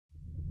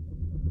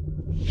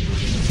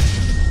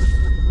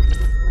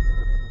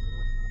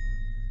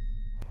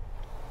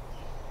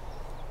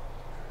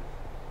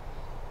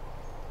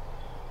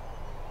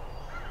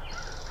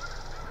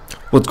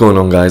What's going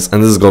on, guys?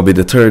 And this is gonna be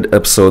the third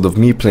episode of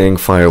me playing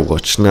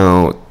Firewatch.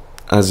 Now,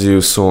 as you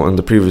saw in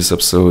the previous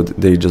episode,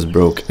 they just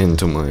broke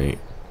into my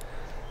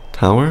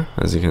tower,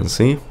 as you can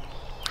see.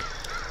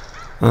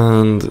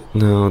 And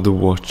now the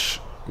watch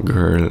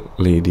girl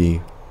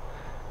lady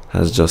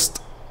has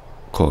just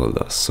called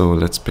us. So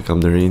let's pick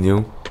up the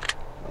radio.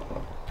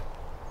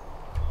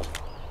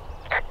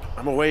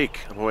 I'm awake.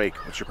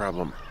 What's your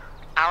problem?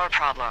 Our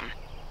problem.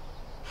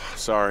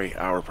 Sorry,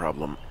 our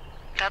problem.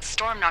 That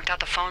storm knocked out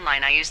the phone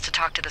line I used to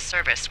talk to the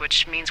service,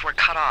 which means we're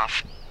cut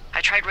off.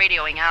 I tried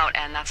radioing out,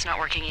 and that's not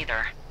working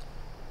either.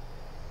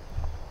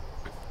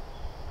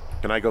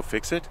 Can I go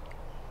fix it?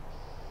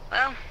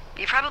 Well,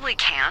 you probably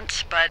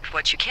can't, but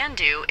what you can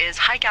do is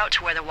hike out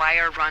to where the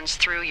wire runs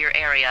through your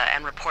area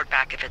and report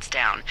back if it's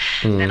down.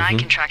 Then I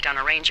can track down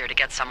a ranger to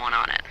get someone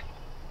on it.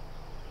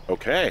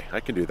 Okay,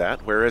 I can do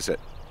that. Where is it?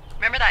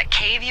 Remember that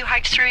cave you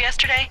hiked through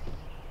yesterday?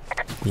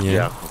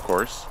 Yeah, of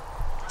course.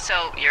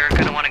 So you're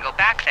gonna want to go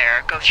back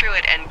there, go through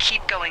it, and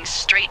keep going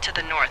straight to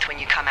the north when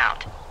you come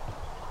out.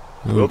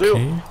 Will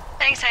do.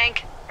 Thanks,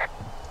 Hank.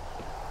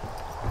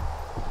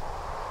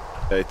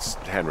 It's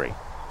Henry.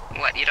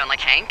 What, you don't like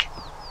Hank?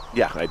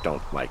 Yeah, I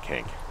don't like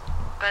Hank.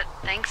 But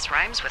thanks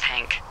rhymes with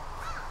Hank.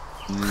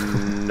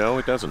 No,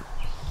 it doesn't.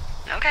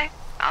 Okay,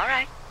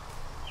 alright.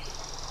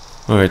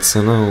 Alright,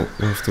 so now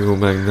we have to go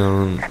back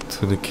down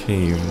to the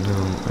cave.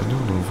 Now, I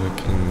don't know if I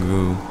can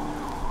go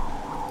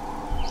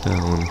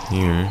down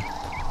here.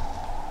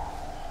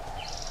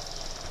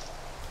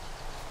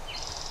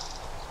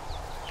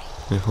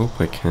 I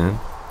hope I can.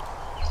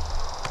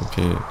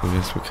 Okay, I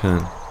guess we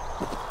can.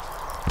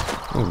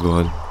 Oh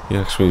god, he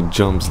actually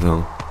jumps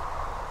down.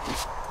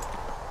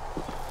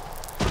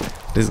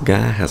 This guy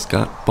has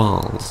got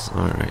balls.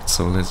 Alright,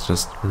 so let's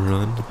just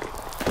run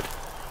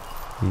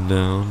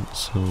down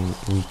so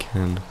we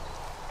can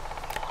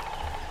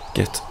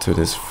get to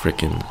this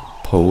freaking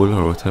pole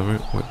or whatever.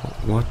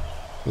 What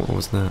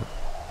was that?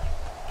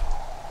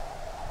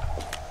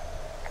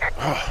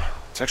 Oh,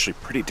 it's actually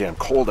pretty damn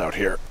cold out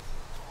here.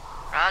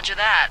 Roger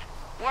that.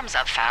 Warms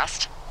up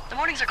fast. The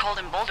mornings are cold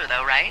in Boulder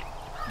though, right?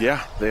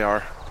 Yeah, they are.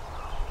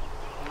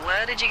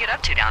 What did you get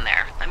up to down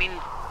there? I mean,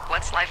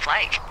 what's life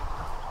like?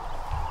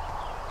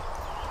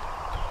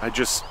 I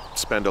just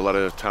spend a lot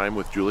of time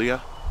with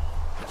Julia.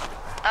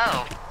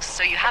 Oh,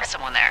 so you have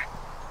someone there.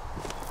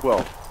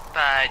 Well,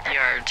 But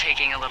you're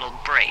taking a little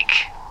break.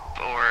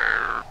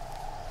 Or...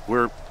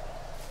 we're...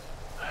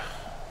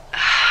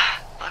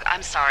 Look,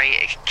 I'm sorry.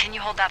 Can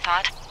you hold that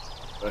thought?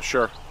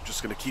 Sure.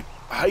 Just gonna keep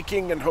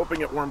hiking and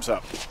hoping it warms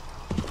up.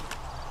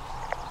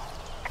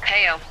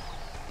 Heyo.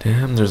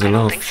 Damn, there's a I don't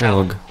lot of think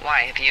fog. so.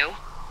 Why, have you?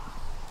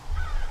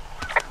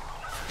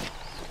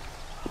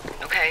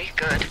 Okay,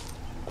 good.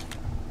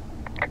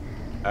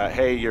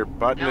 Hey, your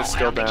button No, is I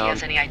still don't think he down.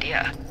 has any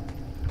idea.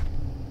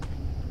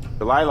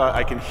 Delilah,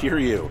 I can hear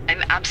you.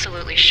 I'm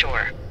absolutely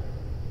sure.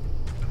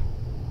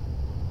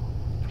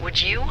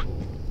 Would you?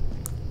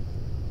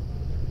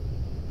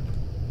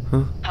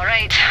 Huh?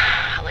 Alright,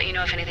 I'll let you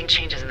know if anything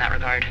changes in that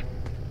regard.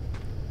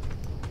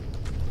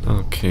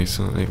 Okay,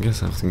 so I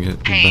guess I have to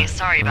get Hey, back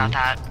sorry about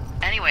out. that.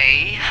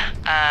 Anyway,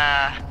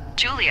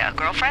 Julia,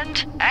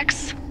 girlfriend?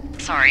 Ex?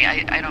 Sorry,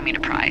 I don't mean to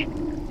pry.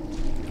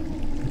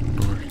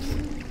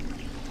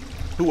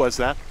 North. Who was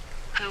that?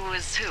 Who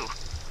was who?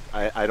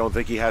 I don't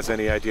think he has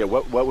any idea.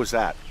 What was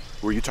that?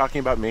 Were you talking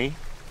about me?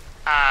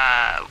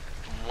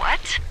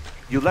 What?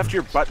 You left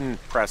your button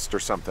pressed or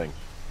something.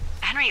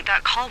 Henry,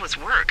 that call was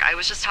work. I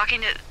was just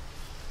talking to...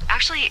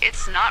 Actually,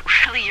 it's not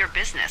really your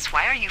business.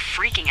 Why are you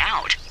freaking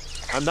out?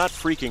 I'm not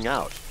freaking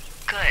out.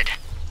 Good.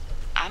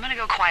 I'm gonna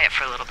go quiet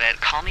for a little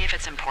bit. Call me if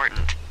it's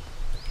important.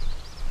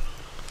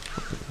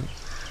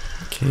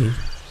 Okay.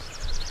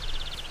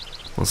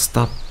 Well,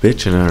 stop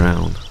bitching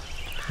around.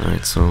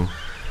 Alright, so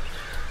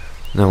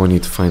now we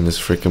need to find this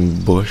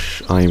freaking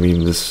bush. I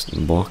mean this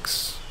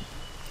box.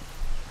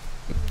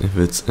 If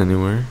it's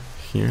anywhere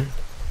here.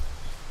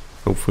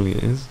 Hopefully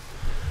it is.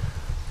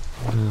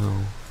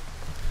 No.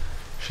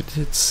 She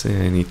did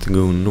say I need to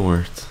go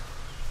north.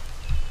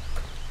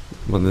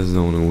 But this is the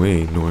only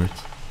way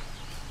north.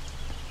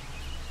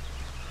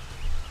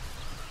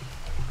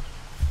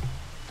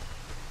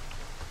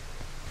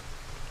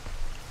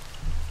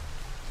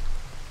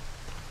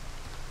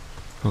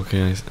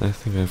 Okay, I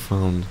think I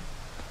found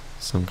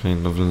some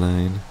kind of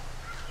line.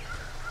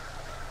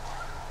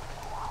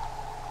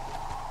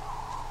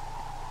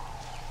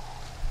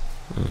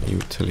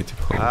 Utility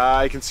pole.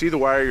 I can see the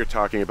wire you're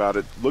talking about.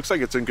 It looks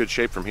like it's in good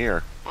shape from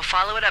here. We'll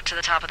follow it up to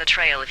the top of the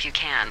trail if you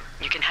can.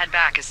 You can head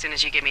back as soon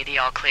as you give me the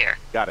all clear.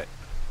 Got it.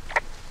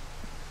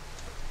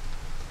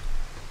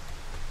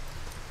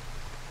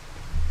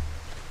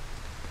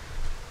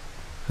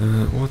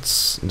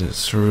 What's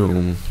this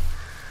room?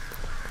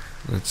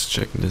 Let's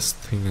check this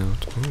thing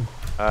out.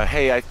 Oh.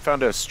 Hey, I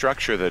found a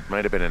structure that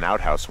might have been an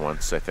outhouse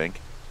once, I think.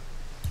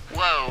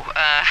 Whoa,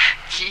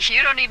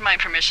 you don't need my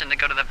permission to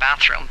go to the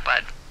bathroom,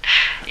 but,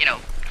 you know,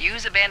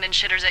 use abandoned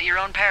shitters at your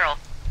own peril.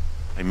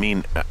 I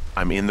mean,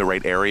 I'm in the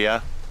right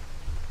area?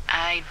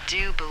 I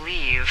do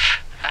believe.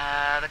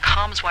 The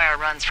comms wire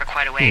runs for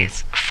quite a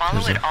ways.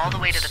 Follow there's it a all the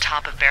way to the house.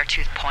 top of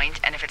Beartooth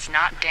Point, and if it's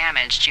not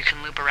damaged, you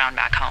can loop around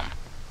back home.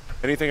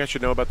 Anything I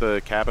should know about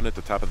the cabin at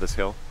the top of this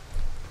hill?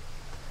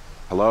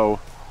 Hello?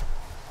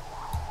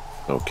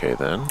 Okay,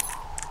 then.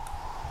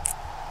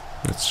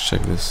 Let's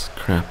check this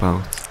crap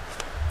out.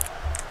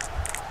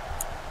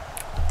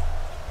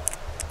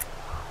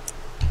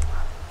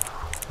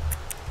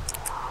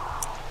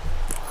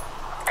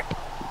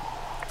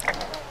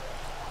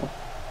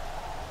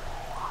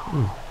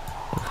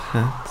 A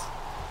hat.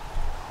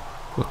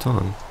 Put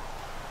on.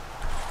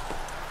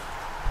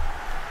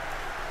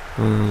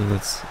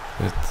 That's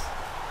it.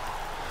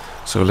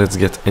 So let's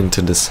get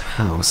into this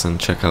house and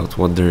check out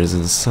what there is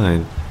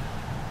inside.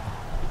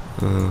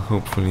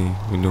 Hopefully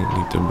we don't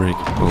need to break.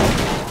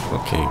 Oh,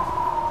 okay.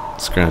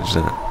 Scratch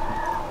that.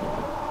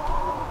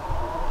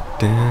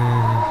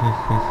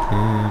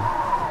 Damn.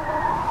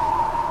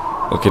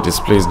 Okay, this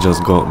place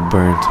just got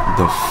burnt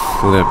the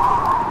flip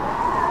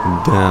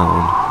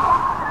down.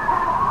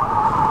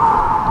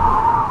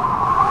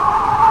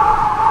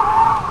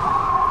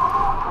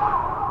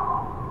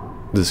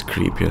 This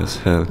creepy as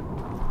hell.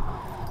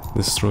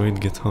 Destroyed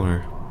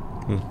guitar.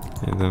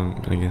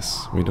 I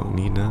guess we don't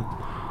need that.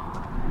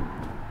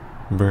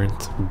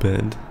 Burnt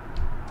bed.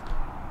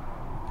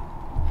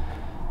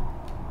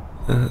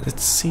 It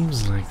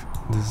seems like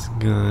this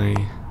guy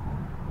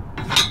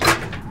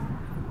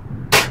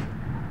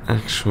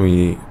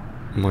actually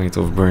might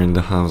have burned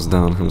the house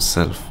down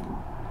himself.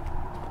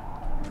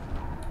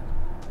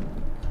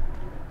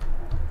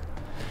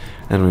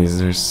 Anyways,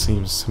 there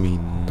seems to be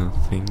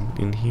nothing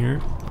in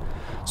here.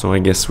 So I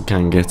guess we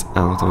can get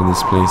out of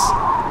this place.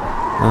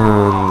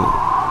 And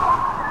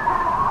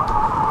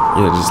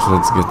yeah, just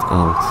let's get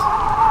out.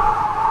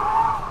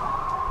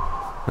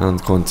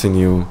 And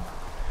continue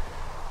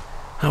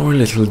our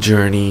little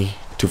journey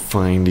to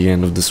find the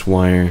end of this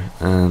wire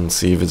and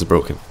see if it's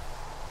broken.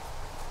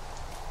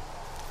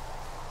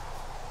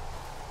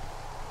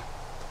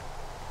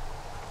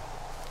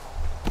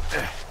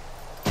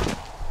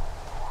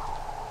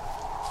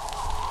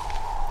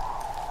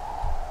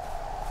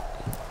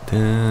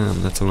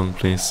 Damn, that's a long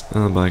place.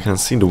 But I can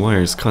see the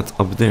wires cut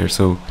up there,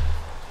 so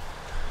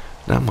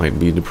that might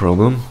be the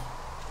problem,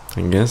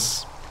 I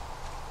guess.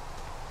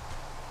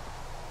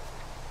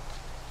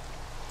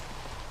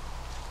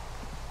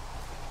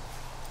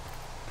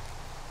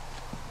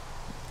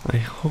 I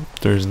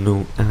hope there's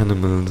no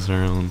animals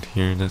around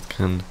here that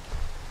can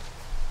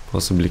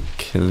possibly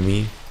kill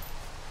me.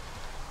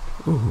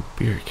 Ooh,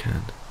 beer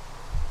can.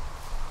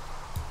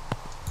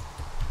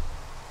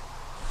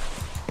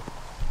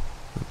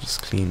 I'll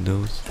just clean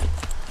those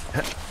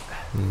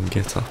and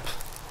get up.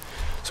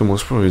 So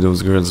most probably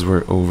those girls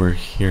were over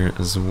here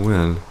as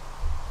well.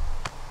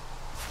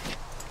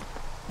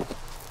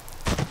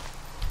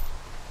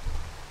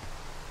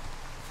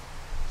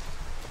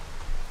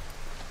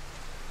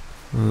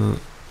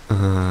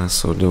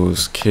 So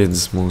those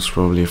kids most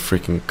probably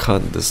freaking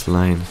cut this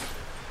line,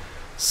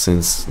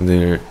 since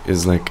there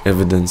is like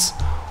evidence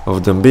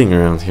of them being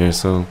around here,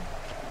 so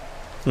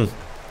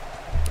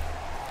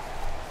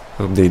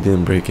hope they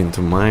didn't break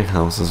into my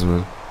house as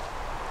well.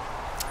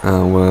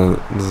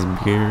 Well, this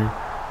beer.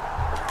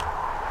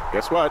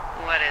 Guess what?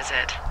 What is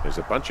it? There's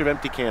a bunch of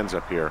empty cans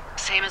up here.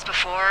 Same as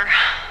before?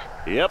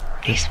 Yep.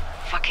 These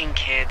fucking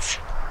kids.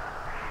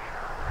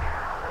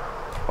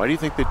 Why do you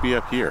think they'd be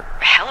up here?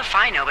 Hell if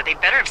I know, but they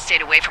better have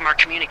stayed away from our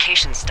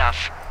communication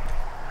stuff.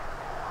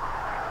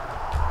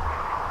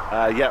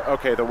 Yeah,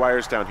 okay, the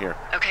wire's down here.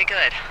 Okay,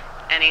 good.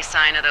 Any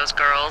sign of those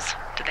girls?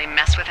 Did they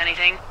mess with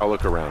anything? I'll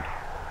look around.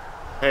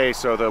 Hey,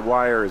 so the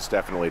wire is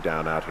definitely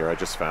down out here. I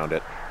just found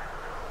it.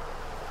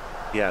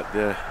 Yeah,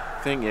 the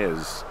thing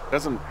is, it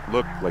doesn't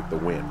look like the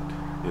wind.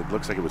 It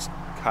looks like it was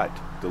cut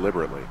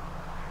deliberately.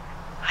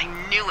 I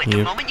knew it.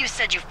 The moment you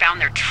said you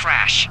found their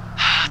trash.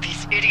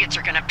 These idiots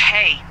are gonna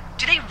pay.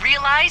 Do they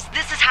realize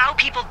this is how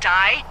people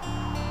die?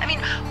 I mean,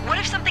 what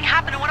if something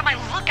happened to one of my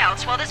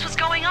lookouts while this was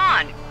going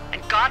on?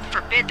 And God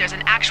forbid there's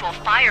an actual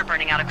fire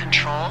burning out of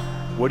control.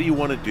 What do you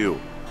want to do?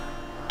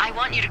 I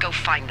want you to go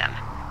find them.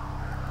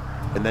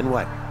 And then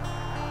what?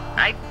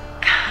 I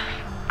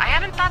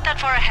haven't thought that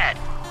far ahead.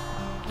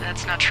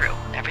 That's not true.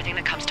 Everything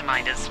that comes to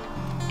mind is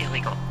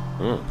illegal.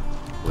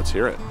 Let's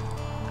hear it.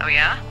 Oh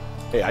yeah?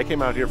 Hey, I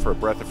came out here for a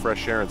breath of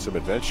fresh air and some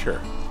adventure.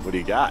 What do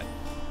you got?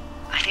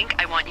 I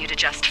think I want you to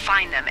just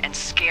find them and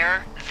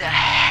scare the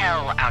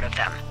hell out of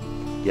them.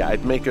 Yeah,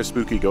 I'd make a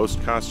spooky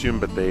ghost costume,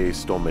 but they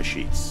stole my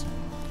sheets.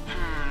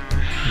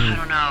 I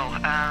don't know.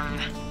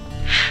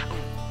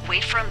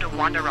 Wait for them to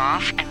wander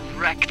off and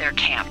wreck their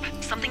camp.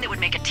 Something that would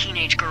make a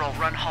teenage girl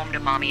run home to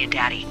mommy and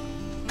daddy.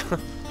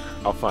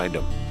 I'll find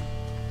them.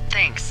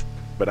 Thanks.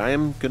 But I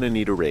am gonna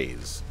need a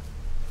raise.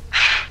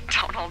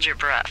 Don't hold your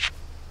breath.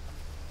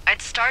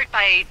 I'd start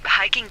by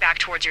hiking back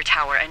towards your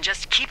tower and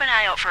just keep an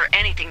eye out for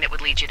anything that would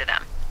lead you to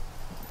them.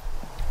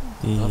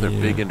 Oh, they're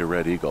big into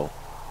Red Eagle.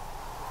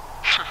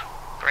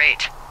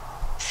 Great.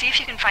 See if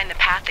you can find the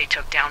path they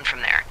took down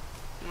from there.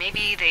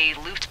 Maybe they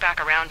looped back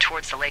around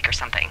towards the lake or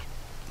something.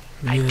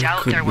 I Yeah,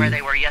 doubt could they're where be.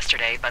 they were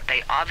yesterday, but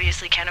they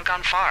obviously can't have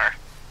gone far.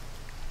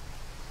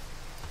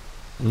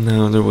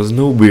 Now, there was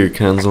no beer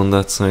cans on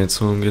that side,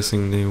 so I'm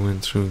guessing they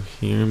went through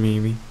here,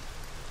 maybe.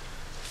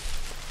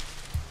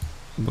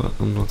 But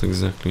I'm not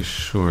exactly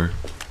sure.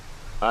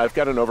 I've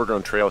got an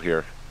overgrown trail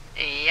here,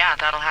 Yeah,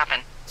 that'll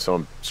happen. so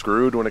I'm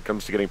screwed when it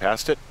comes to getting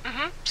past it.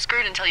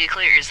 Screwed until you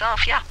clear it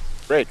yourself, yeah.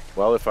 Great.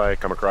 Well, if I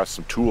come across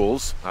some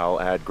tools, I'll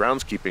add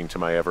groundskeeping to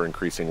my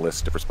ever-increasing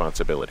list of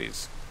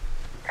responsibilities.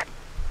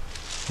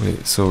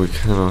 Wait, so we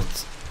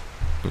cannot...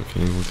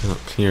 Okay, we cannot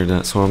clear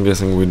that, so I'm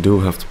guessing we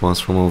do have to pass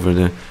from over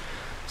there.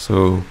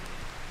 So...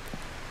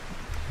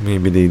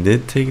 maybe they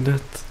did take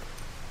that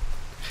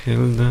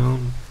hill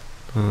down?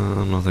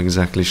 I'm not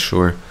exactly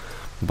sure,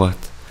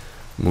 but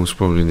most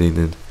probably they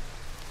did.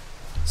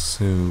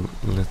 So,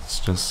 let's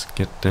just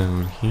get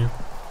down here.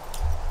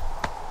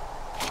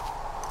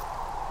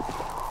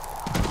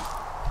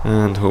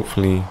 And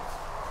hopefully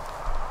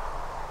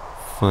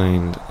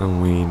find a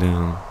way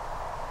down.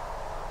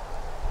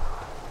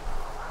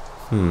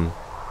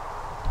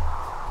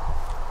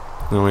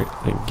 No,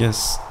 I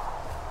guess...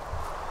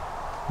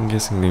 I'm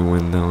guessing they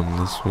went down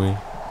this way.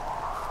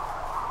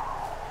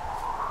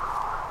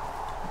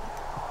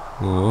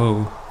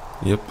 Whoa.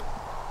 Yep.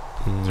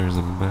 And there's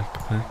a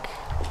backpack.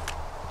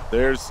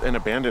 There's an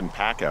abandoned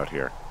pack out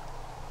here.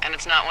 And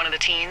it's not one of the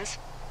teens?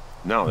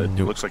 No, it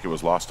Nope. looks like it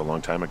was lost a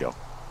long time ago.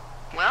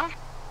 Well,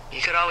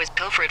 you could always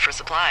pilfer it for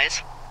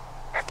supplies.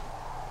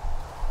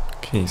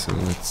 Okay, so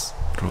let's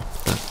drop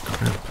that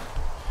crap.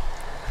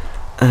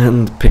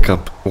 And pick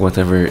up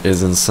whatever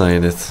is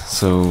inside it,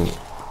 so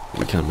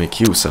we can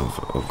make use of.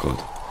 Oh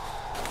god.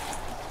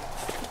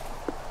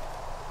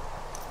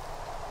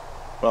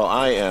 Well,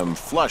 I am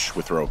flush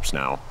with ropes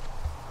now.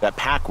 That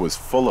pack was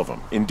full of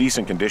them, in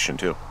decent condition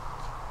too.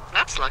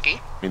 That's lucky.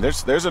 I mean,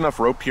 there's enough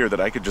rope here that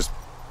I could just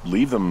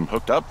leave them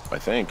hooked up, I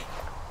think.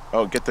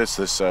 Oh, get this.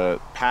 This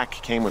pack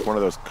came with one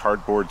of those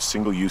cardboard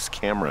single-use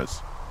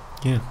cameras.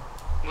 Yeah.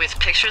 With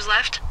pictures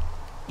left?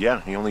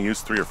 Yeah, he only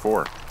used 3 or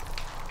 4.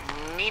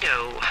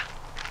 Neato.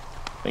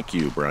 Thank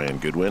you, Brian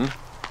Goodwin.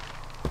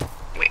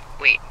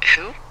 Wait,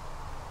 who?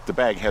 The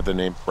bag had the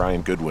name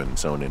Brian Goodwin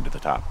sewn into the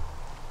top.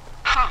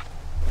 Huh.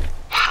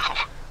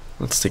 Wow.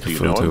 Let's take a Do you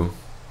know photo. him?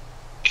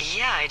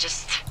 Yeah, I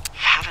just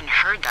haven't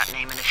heard that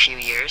name in a few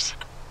years.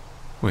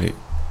 Wait.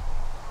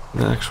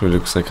 That actually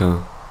looks like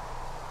a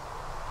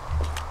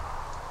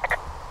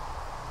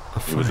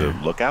He was a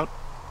fire. lookout?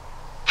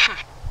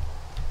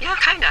 Yeah,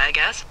 kinda, I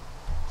guess.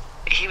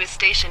 He was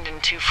stationed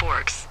in Two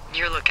Forks,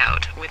 your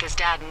lookout, with his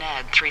dad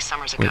Ned 3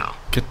 summers Wait, ago.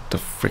 get the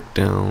frick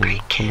down.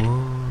 Great kid. Come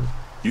on.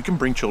 You can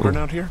bring children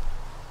out here?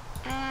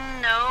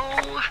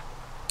 No.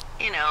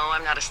 You know,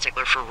 I'm not a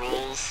stickler for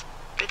rules.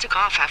 They took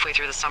off halfway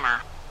through the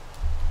summer.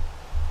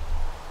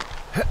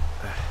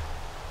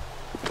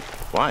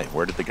 Why?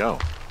 Where did they go?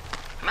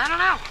 I don't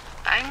know.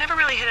 I never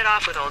really hit it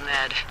off with old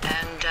Ned,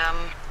 and,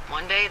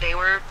 one day they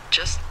were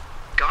just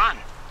gone.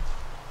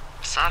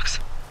 Sucks.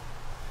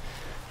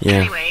 Yeah.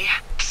 Anyway,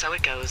 so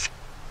it goes.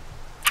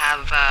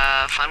 Have,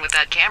 fun with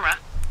that camera.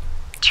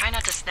 Try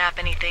not to snap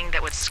anything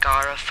that would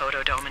scar a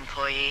Photodome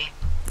employee.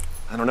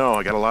 I don't know.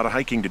 I got a lot of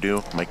hiking to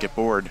do. Might get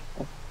bored.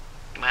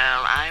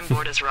 Well, I'm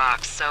bored as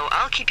rocks, so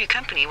I'll keep you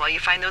company while you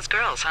find those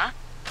girls, huh?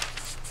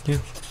 Yeah.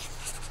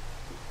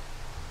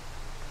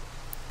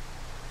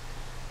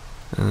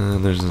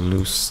 There's a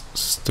loose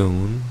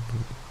stone.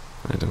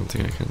 I don't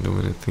think I can do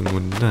anything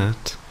with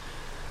that.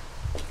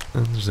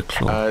 And there's a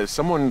claw.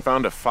 Someone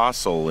found a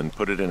fossil and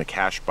put it in a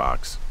cache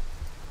box.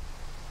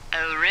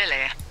 Oh,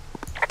 really?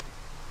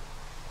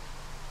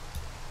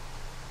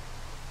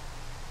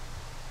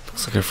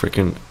 Looks like a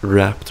freaking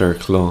raptor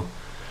claw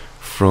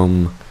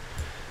from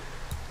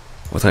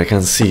what I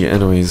can see.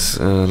 Anyways,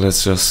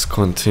 let's just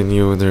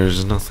continue.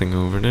 There's nothing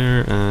over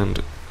there,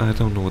 and I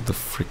don't know what the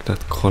frick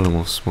that column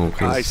of smoke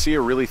is. I see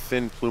a really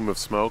thin plume of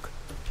smoke.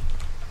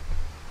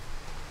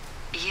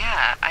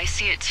 Yeah, I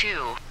see it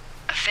too.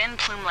 A thin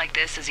plume like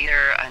this is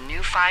either a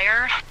new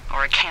fire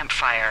or a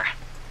campfire.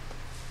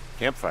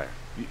 Campfire.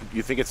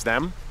 You think it's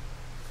them?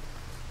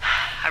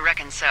 I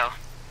reckon so.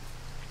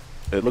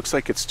 It looks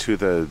like it's to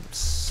the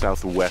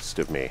southwest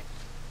of me.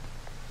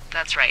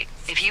 That's right.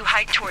 If you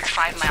hike towards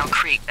 5 Mile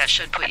Creek, that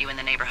should put you in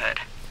the neighborhood.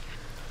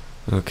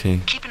 Okay.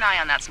 Keep an eye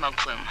on that smoke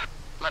plume.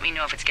 Let me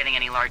know if it's getting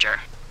any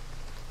larger.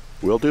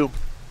 Will do.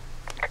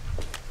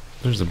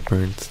 There's a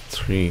burnt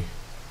tree.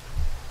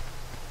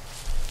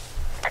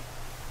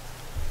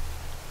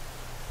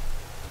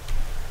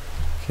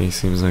 Okay,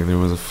 seems like there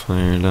was a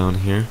fire down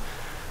here,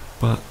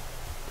 but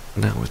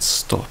now it's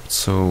stopped,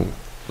 so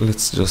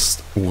let's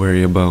just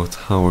worry about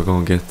how we're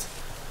gonna get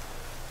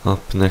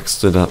up next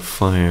to that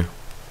fire.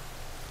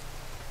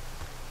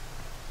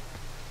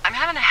 I'm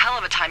having a hell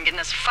of a time getting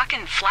this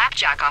fucking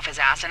flapjack off his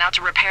ass and out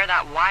to repair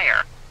that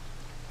wire.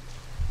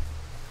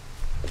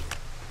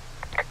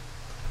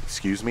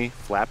 Excuse me?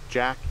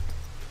 Flapjack?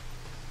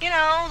 You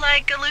know,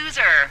 like a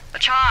loser, a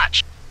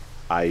chotch.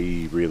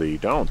 I really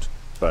don't,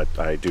 but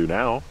I do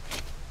now.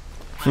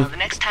 Well, the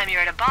next time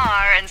you're at a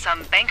bar and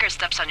some banker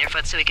steps on your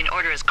foot so he can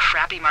order his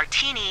crappy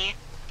martini,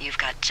 You've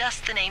got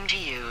just the name to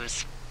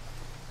use.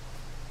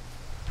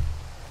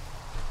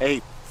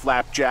 Hey,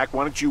 Flapjack,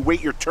 why don't you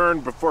wait your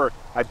turn before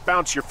I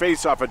bounce your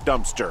face off a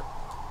dumpster?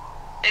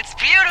 It's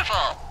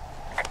beautiful!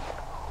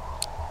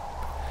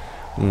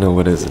 No,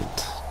 it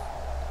isn't.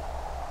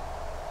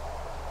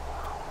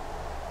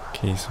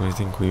 Okay, so I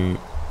think we're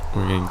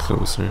getting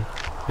closer,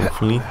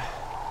 hopefully.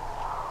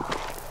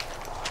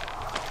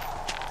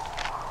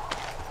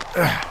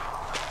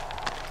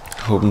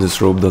 Hope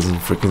this rope doesn't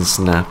freaking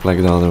snap like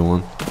the other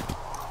one.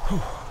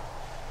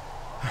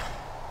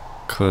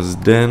 Cause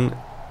then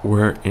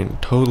we're in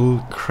total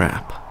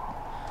crap.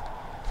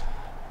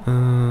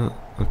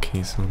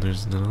 Okay, so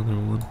there's another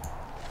one.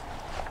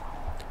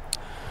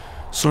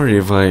 Sorry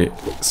if I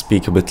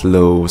speak a bit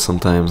low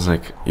sometimes,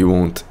 like you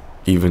won't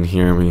even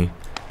hear me.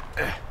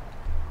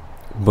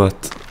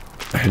 But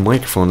the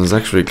microphone is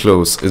actually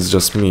close, it's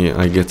just me,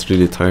 I get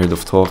really tired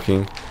of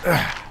talking.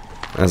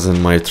 As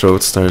in my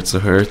throat starts to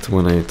hurt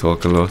when I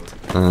talk a lot,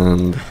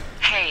 and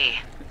Hey,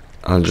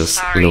 I'll just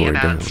sorry lower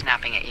about down.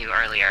 snapping at you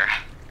earlier.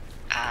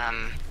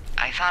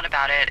 I thought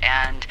about it,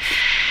 and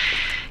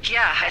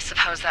yeah, I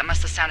suppose that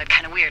must have sounded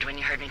kind of weird when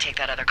you heard me take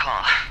that other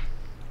call.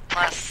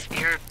 Plus,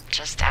 you're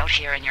just out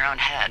here in your own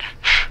head.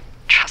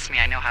 Trust me,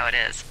 I know how it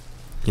is.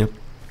 Yep.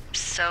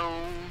 So,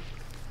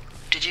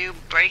 did you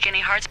break any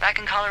hearts back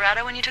in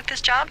Colorado when you took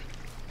this job?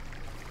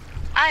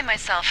 I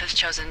myself have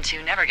chosen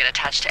to never get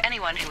attached to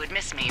anyone who would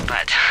miss me,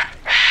 but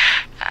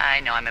I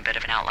know I'm a bit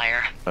of an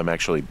outlier. I'm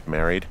actually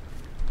married.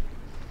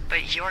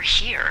 But you're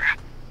here.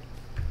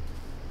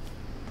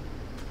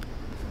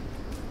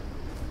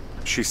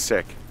 She's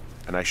sick,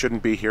 and I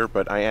shouldn't be here,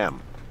 but I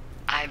am.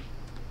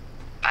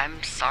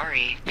 I'm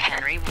sorry,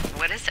 Henry.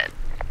 What is it?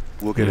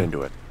 We'll get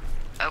into it.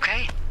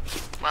 Okay.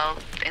 Well,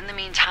 in the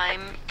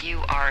meantime,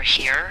 you are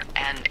here,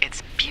 and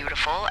it's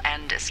beautiful,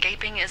 and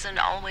escaping isn't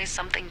always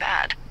something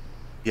bad.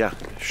 Yeah,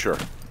 sure.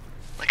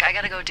 Look, I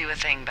gotta go do a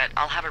thing, but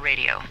I'll have a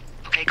radio.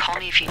 Okay, call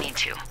me if you need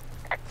to.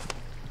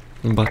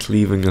 But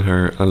leaving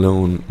her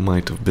alone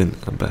might have been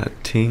a bad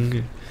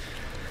thing.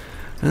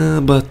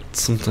 But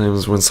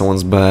sometimes when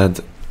someone's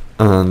bad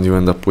and you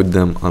end up with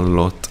them a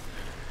lot,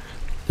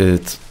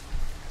 it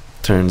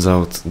turns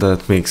out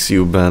that makes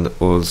you bad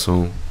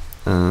also,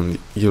 and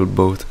you'll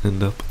both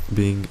end up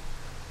being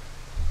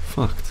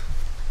fucked.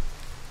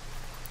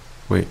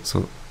 Wait,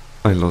 so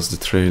I lost the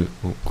trail.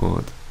 Oh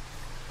god.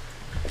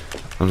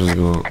 I'm just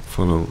gonna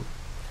follow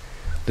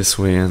this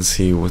way and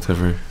see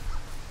whatever.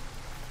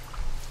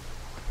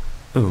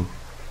 Oh.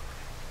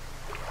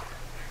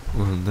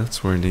 Well,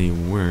 that's where they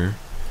were.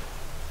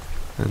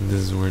 And this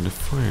is where the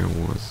fire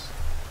was.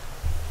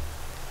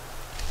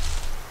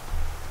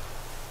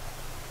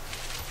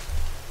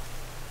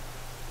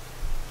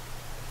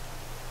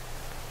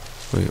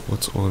 Wait,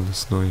 what's all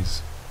this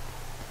noise?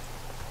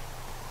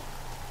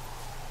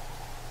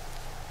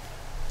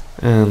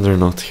 And they're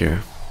not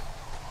here.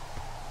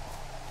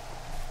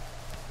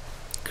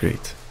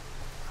 Great.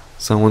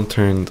 Someone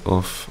turned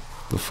off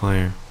the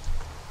fire.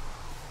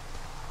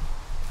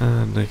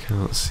 And I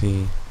cannot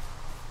see.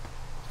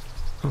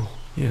 Oh,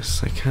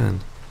 yes, I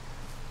can.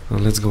 Well,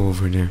 let's go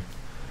over there.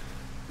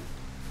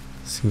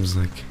 Seems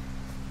like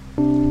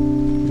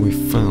we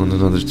found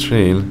another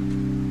trail.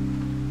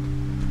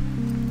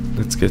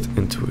 Let's get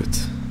into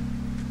it.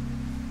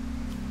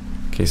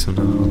 Okay, so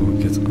now how do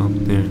we get up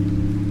there?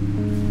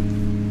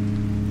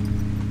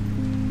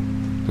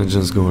 Let's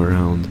just go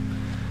around.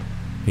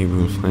 Maybe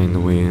we'll find a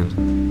way in.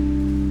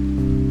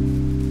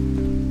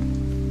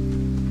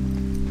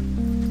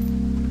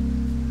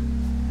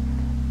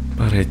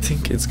 But I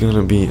think it's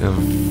gonna be a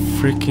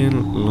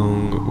freaking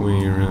long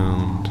way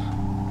around.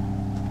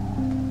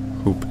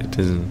 Hope it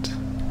isn't.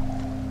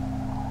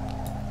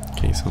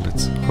 Okay, so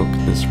let's hook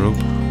this rope.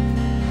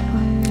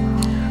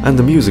 And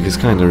the music is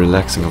kinda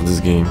relaxing of this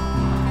game.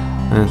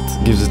 And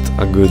it gives it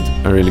a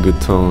really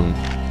good tone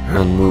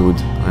and mood,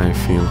 I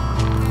feel.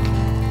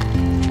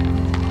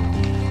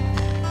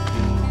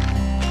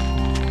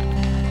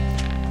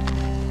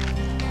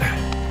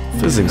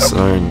 Physics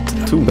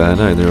aren't too bad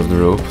either of the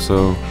rope,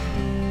 so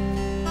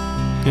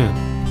yeah.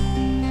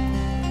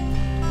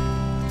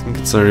 I think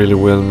it's a really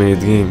well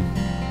made game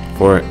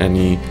for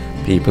any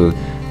people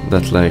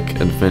that like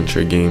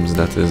adventure games,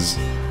 that is,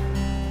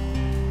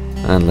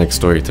 and like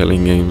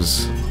storytelling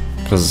games,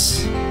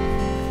 because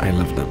I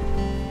love them.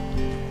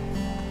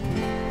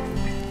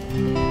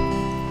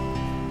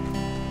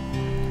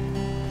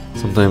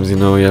 Sometimes, you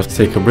know, you have to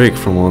take a break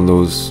from all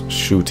those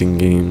shooting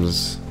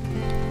games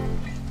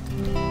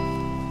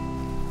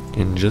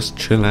and just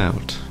chill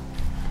out.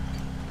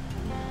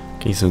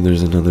 Okay, so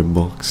there's another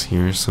box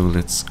here, so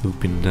let's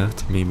open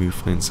that. Maybe we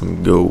find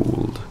some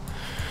gold,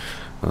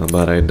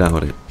 but I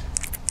doubt it.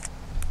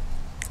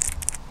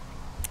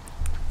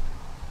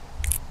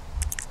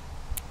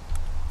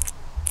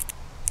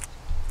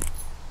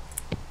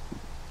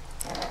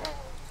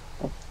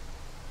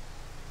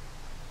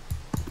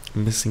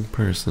 Missing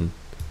person.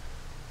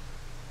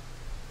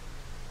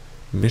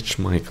 Mitch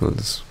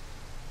Michaels,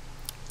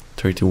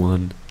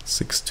 31,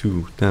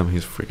 6'2". Damn,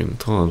 he's freaking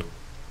tall.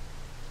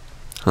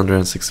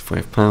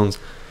 165 pounds,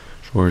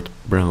 Short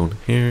brown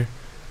hair.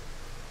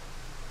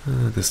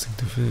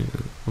 Distinctive.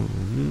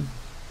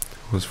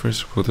 Was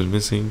first reported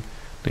missing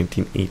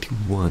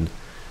 1981.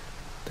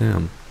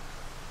 Damn.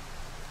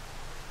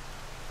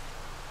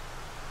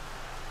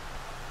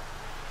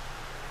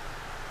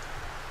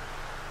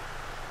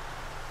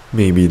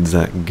 Maybe it's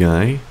that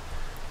guy.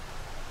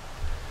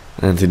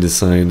 And he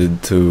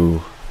decided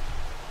to,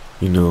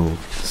 you know,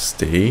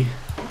 stay.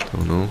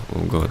 Don't know.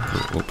 Oh god,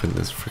 I'll open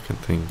this freaking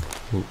thing.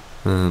 Oh,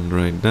 and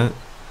write that.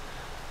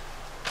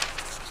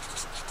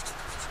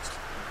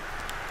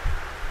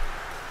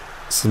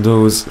 So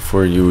those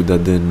for you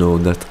that didn't know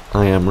that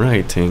I am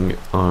writing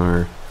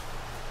are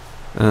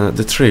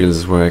the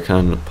trails where I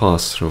can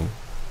pass through.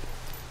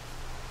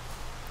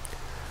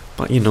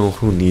 But you know,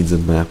 who needs a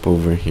map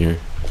over here?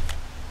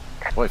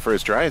 Boy, for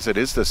as dry as it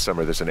is this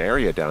summer, there's an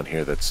area down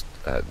here that's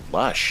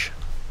lush.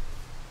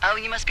 Oh,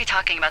 you must be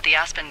talking about the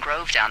Aspen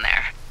Grove down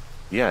there.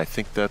 Yeah, I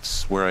think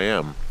that's where I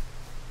am.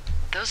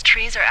 Those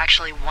trees are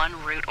actually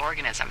one root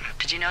organism.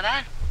 Did you know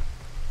that?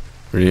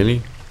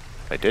 Really?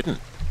 I didn't.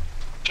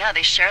 Yeah,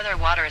 they share their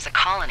water as a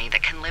colony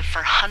that can live for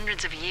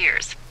hundreds of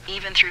years,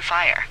 even through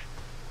fire.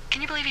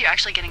 Can you believe you're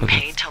actually getting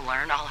paid to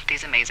learn all of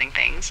these amazing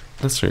things?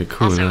 That's very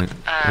cool. Also,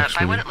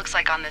 by what it looks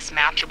like on this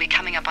map, you'll be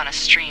coming up on a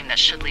stream that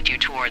should lead you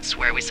towards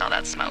where we saw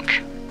that smoke.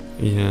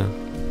 Yeah.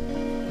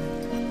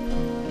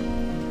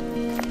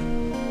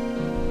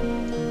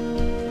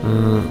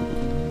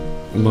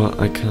 But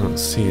I can't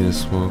see the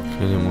smoke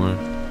anymore.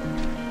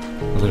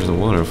 Oh, there's a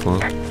waterfall.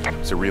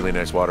 It's a really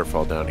nice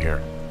waterfall down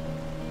here.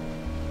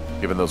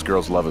 Given those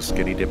girls love a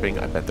skinny dipping,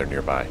 I bet they're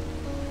nearby.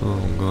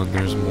 Oh god,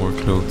 there's more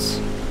clothes.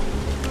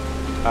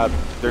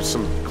 There's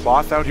some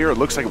cloth out here. It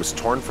looks like it was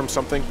torn from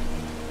something.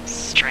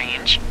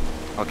 Strange.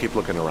 I'll keep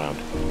looking around.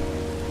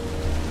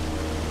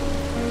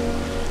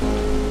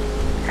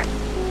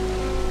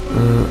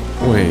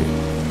 Wait.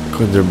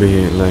 Could there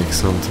be like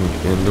something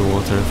in the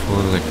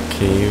waterfall, like a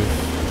cave,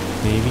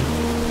 maybe?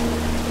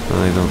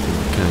 I don't think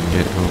we can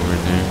get over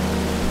there.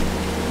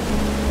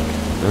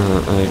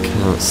 I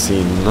can't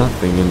see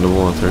nothing in the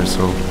water,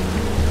 so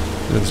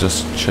let's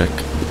just check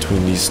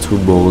between these two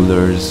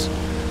boulders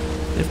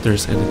if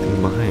there's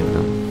anything behind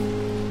them.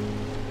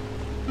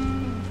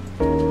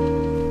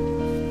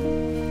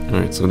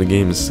 Alright, so the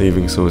game is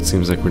saving, so it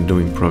seems like we're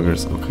doing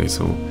progress. Okay,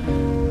 so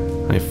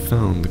I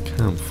found the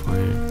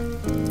campfire.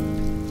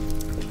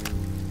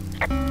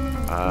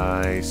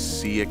 I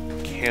see a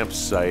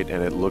campsite,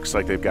 and it looks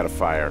like they've got a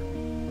fire.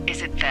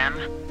 Is it them?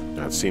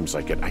 That seems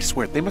like it. I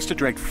swear, they must have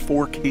dragged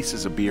 4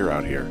 cases of beer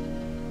out here.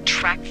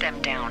 Track them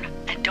down,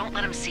 and don't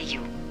let them see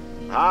you.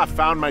 Ah,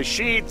 found my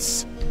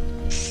sheets!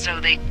 So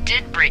they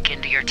did break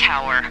into your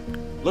tower.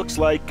 Looks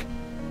like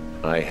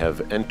I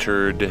have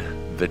entered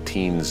the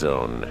teen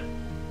zone.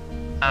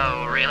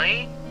 Oh,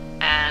 really?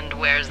 And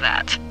where's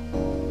that?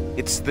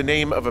 It's the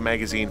name of a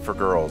magazine for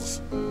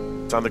girls.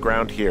 It's on the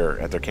ground here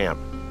at their camp.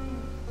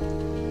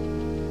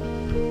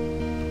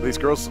 These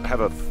girls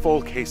have a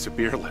full case of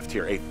beer left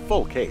here. A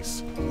full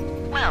case.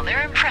 Well,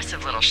 they're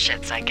impressive little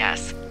shits, I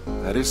guess.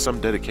 That is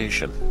some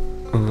dedication.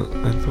 I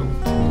don't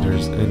think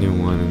there's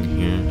anyone in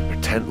here.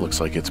 Their tent looks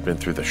like it's been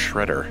through the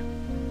shredder,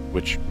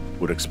 which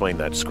would explain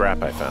that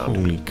scrap I found.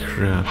 Holy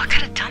crap. What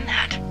could have done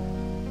that?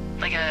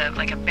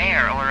 Like a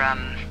bear or,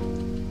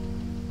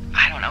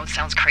 I don't know, it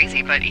sounds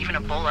crazy, but even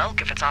a bull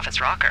elk if it's off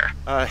its rocker.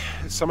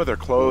 Some of their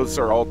clothes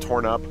are all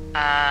torn up.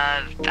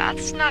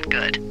 That's not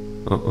good.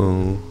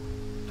 Uh-oh.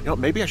 You know,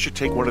 maybe I should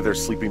take one of their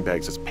sleeping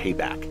bags as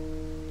payback.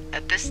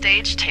 At this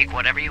stage, take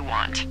whatever you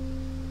want.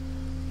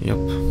 Yep.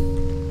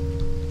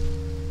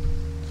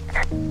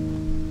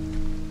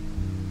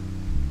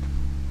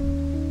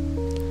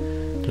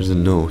 There's a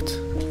note.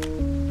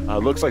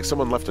 Looks like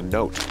someone left a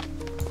note.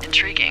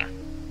 Intriguing.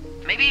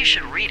 Maybe you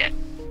should read it.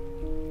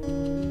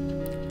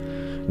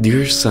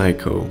 Dear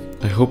Psycho,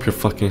 I hope you're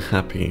fucking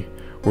happy.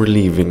 We're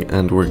leaving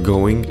and we're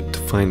going to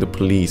find the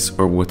police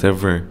or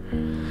whatever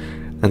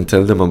and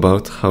tell them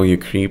about how you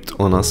creeped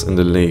on us in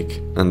the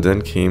lake and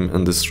then came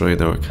and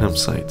destroyed our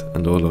campsite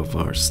and all of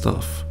our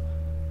stuff.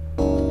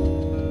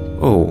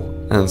 Oh,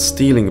 and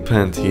stealing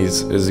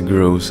panties is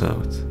gross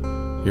out.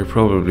 You're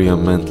probably a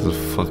mental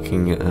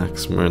fucking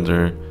axe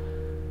murderer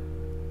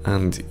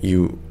and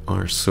you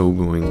are so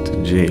going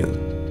to jail.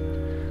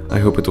 I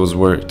hope it was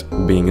worth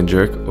being a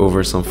jerk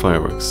over some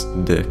fireworks,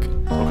 dick.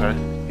 Okay,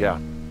 yeah.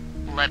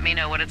 Let me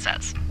know what it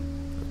says.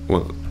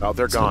 Well, Oh,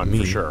 they're it's not gone me.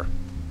 for sure.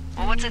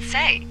 Well, what's it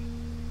say?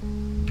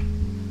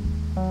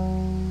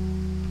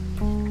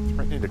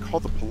 Threatening to call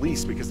the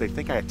police because they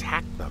think I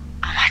attacked them.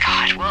 Oh my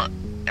god, well,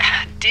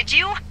 did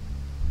you?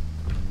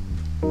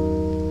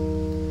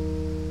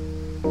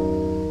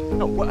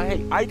 No, well,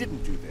 hey, I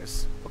didn't do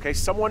this. Okay,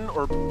 someone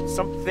or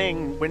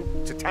something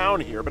went to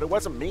town here, but it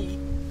wasn't me.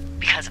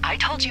 Because I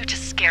told you to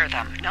scare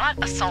them,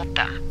 not assault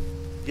them.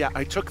 Yeah,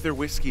 I took their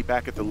whiskey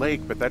back at the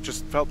lake, but that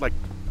just felt like,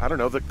 I don't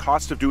know, the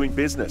cost of doing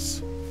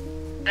business.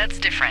 That's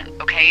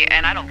different, okay?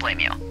 And I don't blame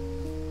you.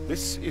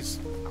 This is,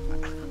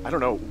 I don't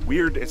know,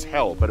 weird as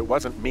hell, but it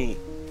wasn't me.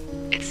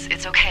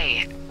 It's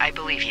okay. I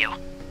believe you.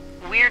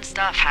 weird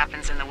stuff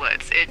happens in the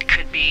woods. It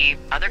could be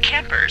other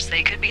campers.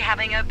 They could be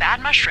having a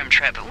bad mushroom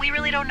trip. We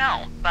really don't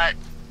know, but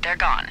they're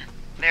gone.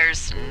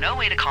 There's no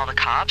way to call the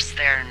cops.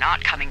 They're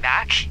not coming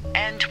back,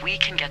 and we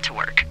can get to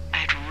work.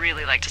 I'd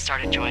really like to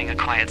start enjoying a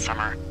quiet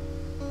summer.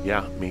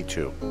 Yeah, me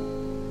too.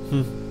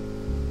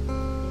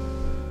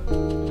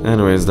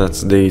 Anyways,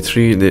 that's day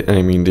 3, the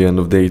end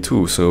of day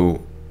 2,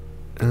 so...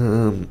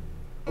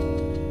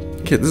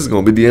 okay, this is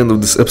gonna be the end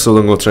of this episode.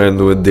 I'm gonna try and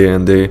do it day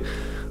and day,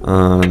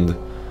 and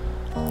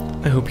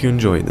I hope you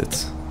enjoyed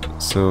it.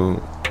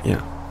 So,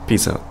 yeah,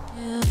 peace out.